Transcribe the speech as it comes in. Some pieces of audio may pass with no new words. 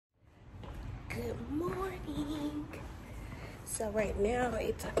Good morning. So right now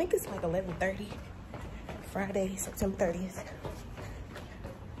I think it's like 11:30, Friday, September 30th.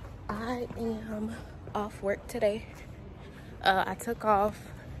 I am off work today. I took off,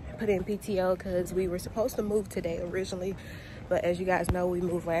 put in PTO because we were supposed to move today originally, but as you guys know, we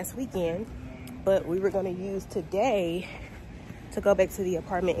moved last weekend. But we were going to use today to go back to the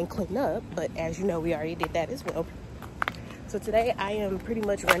apartment and clean up, but as you know, we already did that as well. So today I am pretty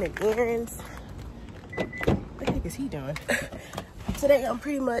much running errands. What the heck is he doing? Today I'm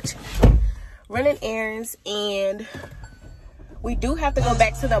pretty much running errands, and we do have to go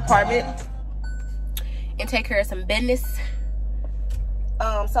back to the apartment and take care of some business.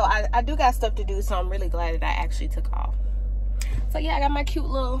 So I do got stuff to do, so I'm really glad that I actually took off. So yeah, I got my cute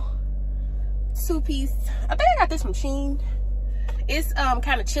little two-piece. I think I got this from Shein. It's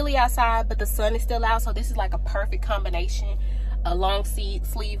kind of chilly outside, but the sun is still out, so this is like a perfect combination. A long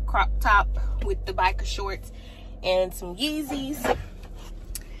sleeve crop top with the biker shorts and some Yeezys.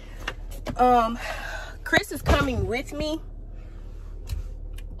 Chris is coming with me,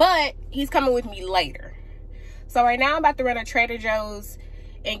 but he's coming with me later. So right now I'm about to run to Trader Joe's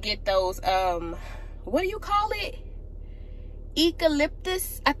and get those what do you call it?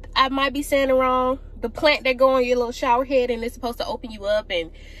 Eucalyptus. I might be saying it wrong. The plant that go on your little shower head and it's supposed to open you up,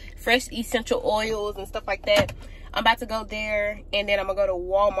 and fresh essential oils and stuff like that. I'm about to go there, and then I'm gonna go to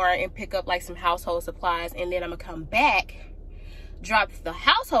Walmart and pick up like some household supplies, and then I'm gonna come back, drop the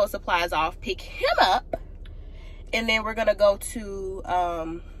household supplies off, pick him up, and then we're gonna go to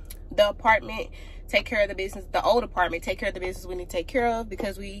the apartment, take care of the business, the old apartment, take care of the business we need to take care of,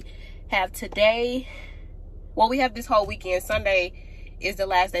 because we have today, well, we have this whole weekend. Sunday is the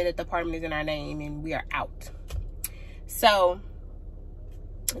last day that the apartment is in our name and we are out. So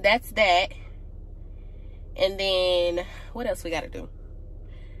that's that. And then what else we gotta do?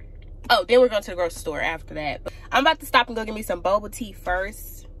 Oh, then we're going to the grocery store after that. But I'm about to stop and go get me some boba tea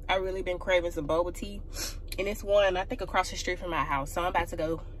first. I really been craving some boba tea, and it's one I think across the street from my house, so I'm about to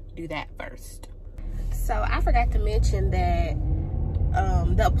go do that first. So I forgot to mention that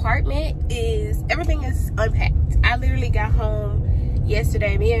the apartment is, everything is unpacked. I literally got home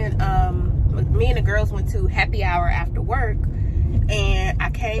yesterday. Me and the girls went to happy hour after work, and I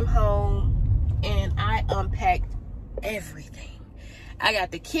came home and I unpacked everything. I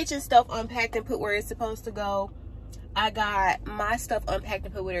got the kitchen stuff unpacked and put where it's supposed to go. I got my stuff unpacked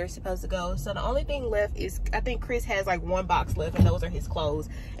and put where it's supposed to go. So the only thing left is, I think Chris has like one box left, and those are his clothes,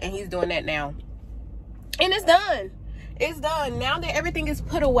 and he's doing that now. And it's done. It's done. Now that everything is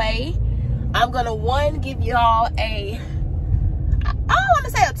put away, I'm gonna give y'all a, I don't want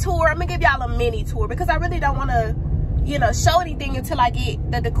to say a tour. I'm gonna give y'all a mini tour, because I really don't want to, you know, show anything until I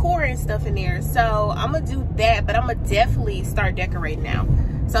get the decor and stuff in there. So I'm gonna do that, but I'm gonna definitely start decorating now.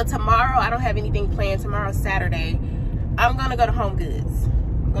 So tomorrow, I don't have anything planned. Tomorrow's Saturday. I'm gonna go to Home Goods.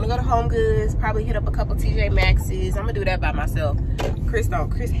 I'm gonna go to Home Goods, probably hit up a couple TJ Maxx's. I'm gonna do that by myself. Chris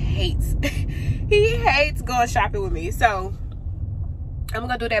hates he hates going shopping with me, so I'm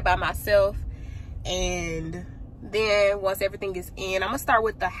gonna do that by myself. And then once everything is in, I'm gonna start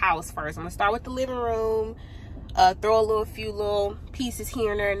with the house first. I'm gonna start with the living room, throw a few little pieces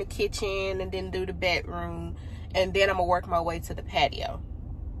here and there in the kitchen, and then do the bedroom, and then I'm gonna work my way to the patio.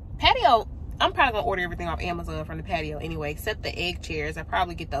 I'm probably gonna order everything off Amazon from the patio anyway, except the egg chairs. I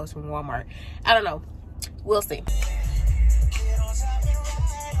probably get those from Walmart. I don't know, we'll see.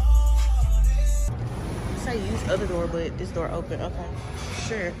 I use other door, but this door open. Okay,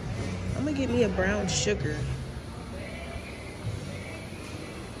 sure. I'm gonna get me a brown sugar.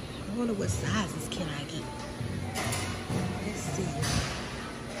 I wonder what sizes can I get. Let's see.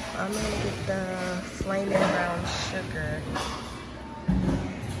 I'm gonna get the flaming brown sugar.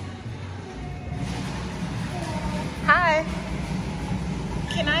 Hi.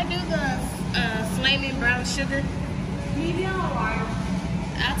 Can I do the flaming brown sugar? Medium or large?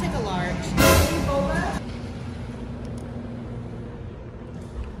 I'll take a large. Boba?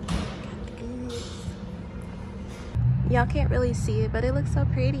 Y'all can't really see it, but it looks so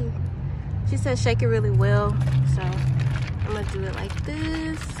pretty. She said shake it really well, so I'm gonna do it like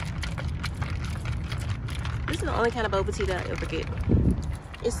this. This is the only kind of boba tea that I ever get.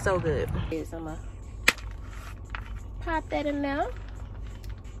 It's so good. I'm gonna pop that in now.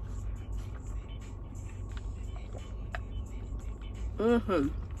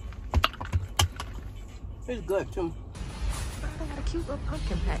 It's good too. I got a cute little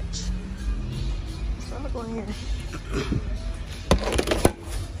pumpkin patch. So I'm gonna go in here.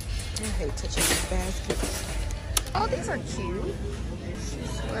 I hate touching these baskets. Oh, these are cute. This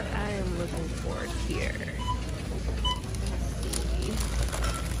is what I am looking for here. Let's see.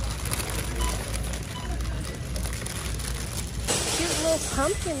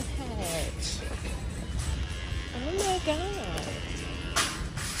 pumpkin patch. Oh my god.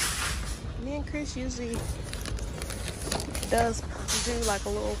 Me and Chris usually do like a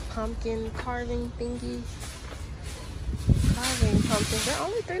little pumpkin carving thingy. Carving pumpkins. They're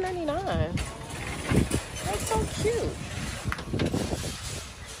only $3.99. That's so cute.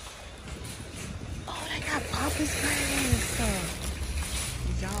 Oh, they got pampas grass.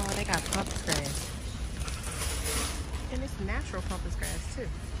 Y'all, they got pampas grass. And it's natural pampas grass too.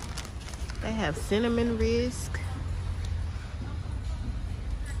 They have cinnamon whisk.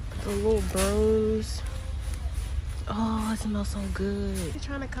 The little brooms. Oh, it smells so good. I'm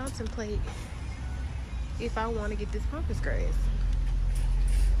trying to contemplate if I want to get this pampas grass.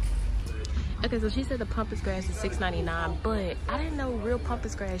 Okay, so she said the pampas grass is $6.99, but I didn't know real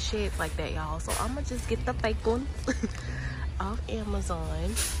pampas grass sheds like that, y'all. So I'm gonna just get the fake ones off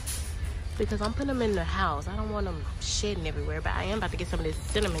Amazon because I'm putting them in the house. I don't want them shedding everywhere, but I am about to get some of this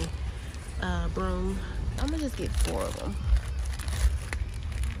cinnamon broom. I'm gonna just get 4 of them.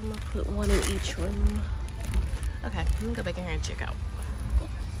 I'm gonna put 1 in each room. Okay, let me go back in here and check out.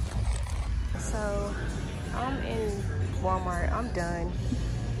 So I'm in Walmart. I'm done.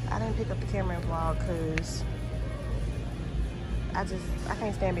 I didn't pick up the camera and vlog because I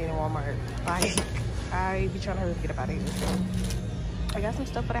can't stand being in Walmart. Like, I be trying to hurry to get up out of here. So I got some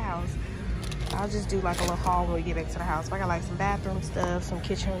stuff for the house. I'll just do like a little haul when we get back to the house. I got like some bathroom stuff, some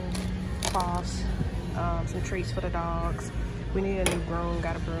kitchen cloths, some treats for the dogs. We need a new broom,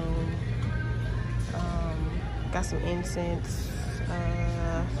 got a broom. Got some incense,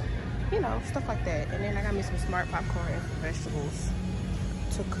 you know, stuff like that. And then I got me some smart popcorn and some vegetables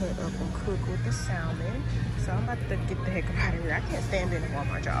to cut up and cook with the salmon. So I'm about to get the heck out of here. I can't stand being in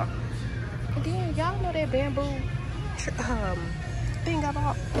Walmart, y'all. And then y'all know that bamboo thing I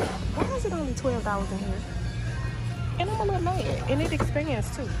bought? Why is it only $12 in here? And I'm a little mad. And it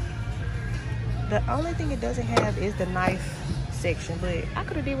expands too. The only thing it doesn't have is the knife section, but I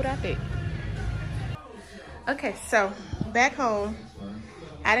could have did without that. Okay, so back home,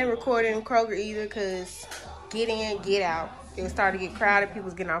 I didn't record in Kroger either because get in, get out. It was starting to get crowded. People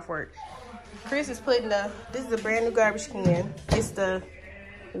was getting off work. Chris is putting this is a brand new garbage can. It's the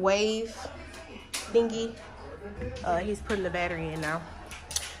Wave thingy. He's putting the battery in now.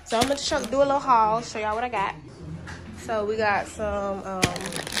 So I'm gonna do a little haul, show y'all what I got. So we got some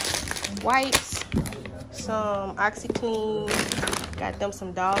wipes, some OxyClean, got them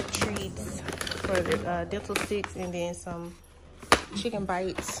some dog treats for the dental sticks, and then some chicken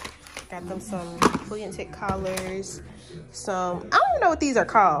bites. Got them some flea and tick collars. Some, I don't even know what these are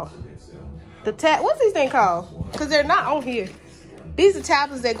called. What's these things called? Because they're not on here. These are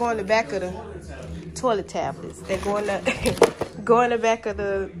tablets that go in the back of the toilet tablets. That go in the back of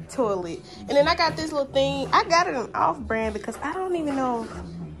the toilet. And then I got this little thing. I got it on off-brand because I don't even know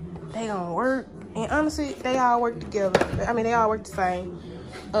if they gonna work. And honestly, they all work together. I mean, they all work the same.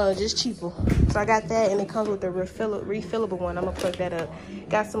 Just cheaper. So I got that, and it comes with a refillable one. I'm gonna plug that up.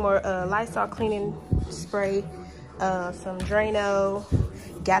 Got some more Lysol cleaning spray, some Drano.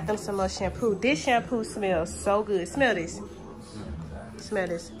 Got them some more shampoo. This shampoo smells so good. Smell this. Smell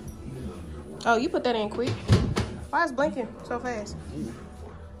this. Oh, you put that in quick. Why is it blinking so fast?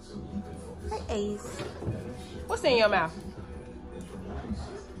 Hey, Ace. What's in your mouth?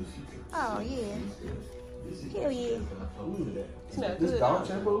 Oh, yeah. Hell yeah. Smell good. This dog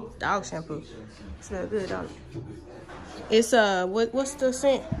shampoo? Dog shampoo. Smell good, don't it? It's what's the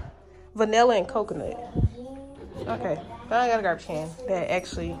scent? Vanilla and coconut. Okay. I got a garbage can that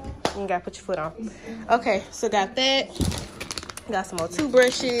actually you ain't gotta put your foot on. Okay, so got that. Got some more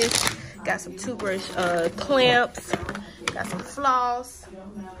toothbrushes. Got some toothbrush clamps. Got some floss.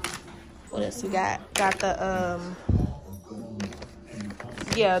 What else we got? Got the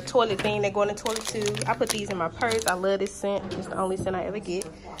toilet thing that go in the toilet too. I put these in my purse. I love this scent. It's the only scent I ever get.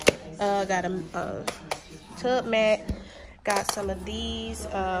 Got a tub mat. Got some of these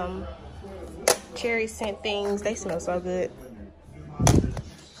cherry scent things. They smell so good.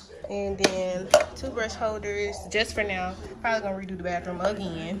 And then toothbrush holders, just for now. Probably gonna redo the bathroom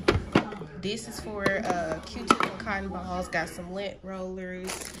again. This is for Q-tip and cotton balls. Got some lint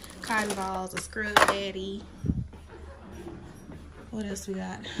rollers, cotton balls, a scrub daddy. What else we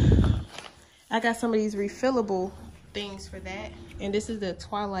got? I got some of these refillable things for that. And this is the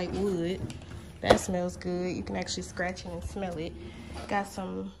Twilight Wood. That smells good. You can actually scratch it and smell it. Got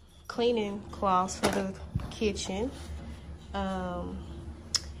some cleaning cloths for the kitchen.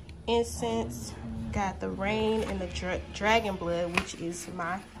 Incense. Got the Rain and the Dragon Blood, which is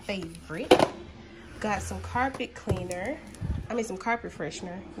my favorite. Got some carpet cleaner. I mean, some carpet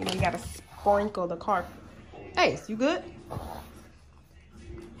freshener. You know, you gotta sprinkle the carpet. Hey, you good?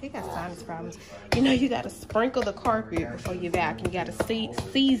 he got sinus problems. You know, you gotta sprinkle the carpet before you vacuum. You gotta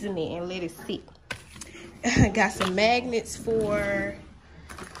season it and let it sit. Got some magnets for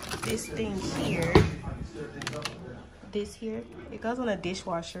this thing here. This here, it goes on a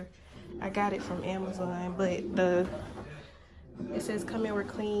dishwasher. I got it from Amazon, but it says come in, we're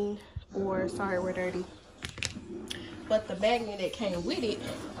clean, or sorry, we're dirty. But the magnet that came with it,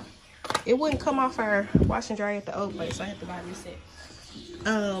 it wouldn't come off our wash and dry at the old place, so I had to buy a new set.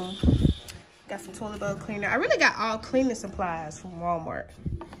 Got some toilet bowl cleaner. I really got all cleaning supplies from Walmart.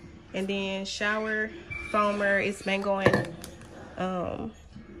 And then shower foamer, it's mango and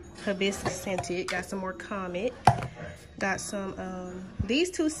hibiscus scented. Got some more Comet. Got some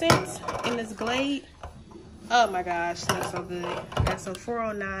these 2 scents in this Glade. Oh my gosh, smells so good. Got some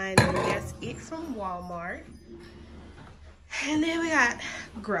 409, and that's it from Walmart. And then we got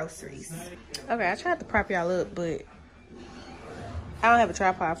groceries. Okay, I tried to prop y'all up, but I don't have a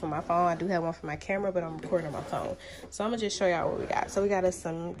tripod for my phone. I do have one for my camera, but I'm recording on my phone. So I'm gonna just show y'all what we got. So we got us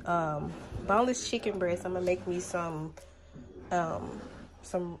some boneless chicken breasts. I'm gonna make me some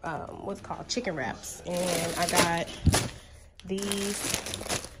what's called chicken wraps. And I got these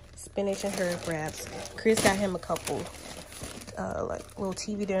spinach and herb wraps. Chris got him a couple like little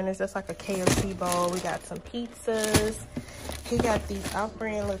TV dinners. That's like a KFC bowl. We got some pizzas. He got these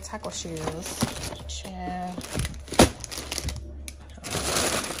off-brand little taco shells.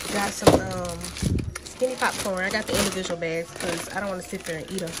 Got some skinny popcorn. I got the individual bags because I don't want to sit there and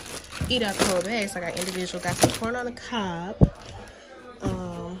eat up whole bags. So I got individual. Got some corn on the cob.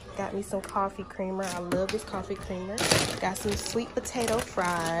 Got me some coffee creamer. I love this coffee creamer. Got some sweet potato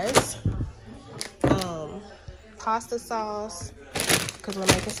fries. Pasta sauce because we're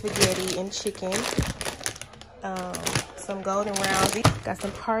making spaghetti and chicken. Some golden rounds. Got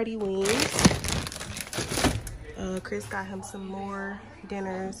some party wings. Chris got him some more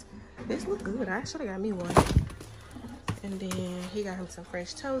dinners. This look good. I should have got me one. And then he got him some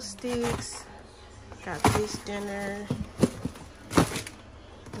French toast sticks. Got this dinner.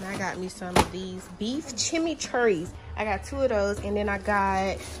 And I got me some of these beef chimichurris. I got 2 of those. And then I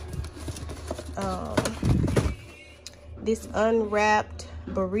got this unwrapped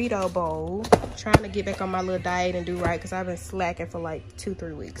burrito bowl. Trying to get back on my little diet and do right because I've been slacking for like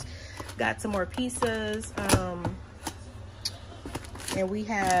 2-3 weeks. Got some more pizzas. And we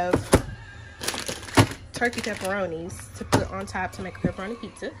have turkey pepperonis to put on top to make a pepperoni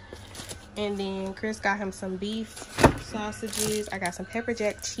pizza. And then Chris got him some beef sausages. I got some pepper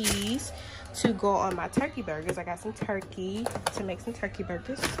jack cheese to go on my turkey burgers. I got some turkey to make some turkey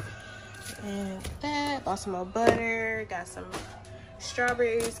burgers. And that, bought some more butter. Got some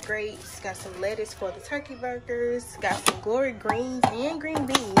strawberries, grapes. Got some lettuce for the turkey burgers. Got some glory greens and green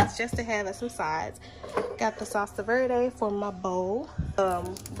beans just to have as some sides. Got the salsa verde for my bowl.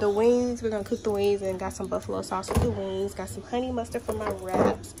 The wings, we're gonna cook the wings, and got some buffalo sauce with the wings. Got some honey mustard for my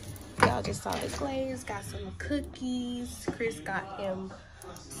wraps. Y'all just saw the glaze. Got some cookies. Chris got him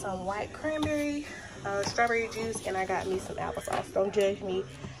some white cranberry, strawberry juice, and I got me some applesauce. Don't judge me.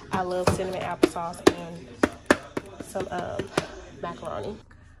 I love cinnamon applesauce and some macaroni.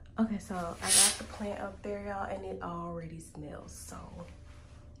 Okay, so I got the plant up there, y'all, and it already smells so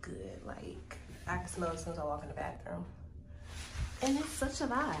good. Like, I can smell it as soon as I walk in the bathroom. And it's such a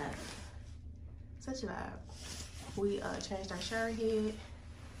vibe. Such a vibe. We changed our shower head.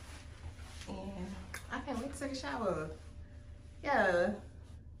 And I can't wait to take a shower. Yeah.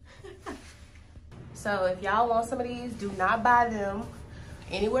 So if y'all want some of these, do not buy them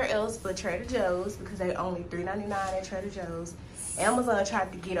anywhere else but Trader Joe's because they only $3.99 at Trader Joe's. Amazon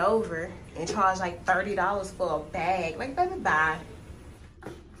tried to get over and charge like $30 for a bag. Like, baby, bye.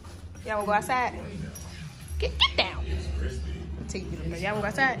 Y'all wanna go outside? Get down. Y'all wanna go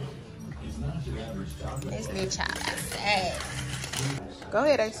outside? Let's let y'all outside. Go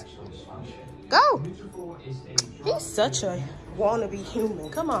ahead, Ace. Go. He's such a wannabe human.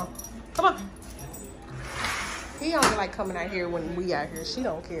 Come on. Come on. He only like coming out here when we out here. She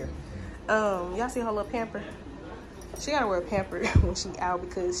don't care. Y'all see her little pamper? She gotta wear a pamper when she out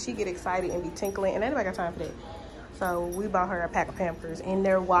because she get excited and be tinkling, and anybody got time for that. So we bought her a pack of Pampers, and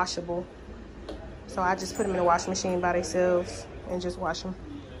they're washable. So I just put them in the washing machine by themselves and just wash them.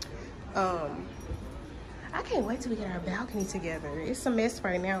 I can't wait till we get our balcony together. It's a mess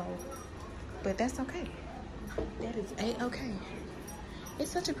right now, but that's okay. That is A-okay.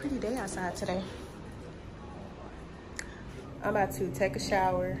 It's such a pretty day outside today. I'm about to take a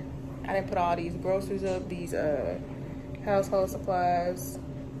shower. I didn't put all these groceries up, these household supplies.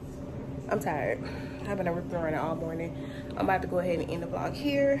 I'm tired. I've been ripping around all morning. I'm about to go ahead and end the vlog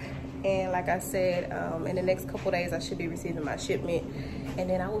here. And like I said, in the next couple days I should be receiving my shipment, and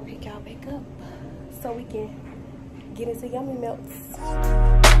then I will pick y'all back up so we can get into yummy melts.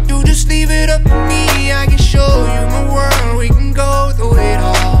 You just leave it up to me.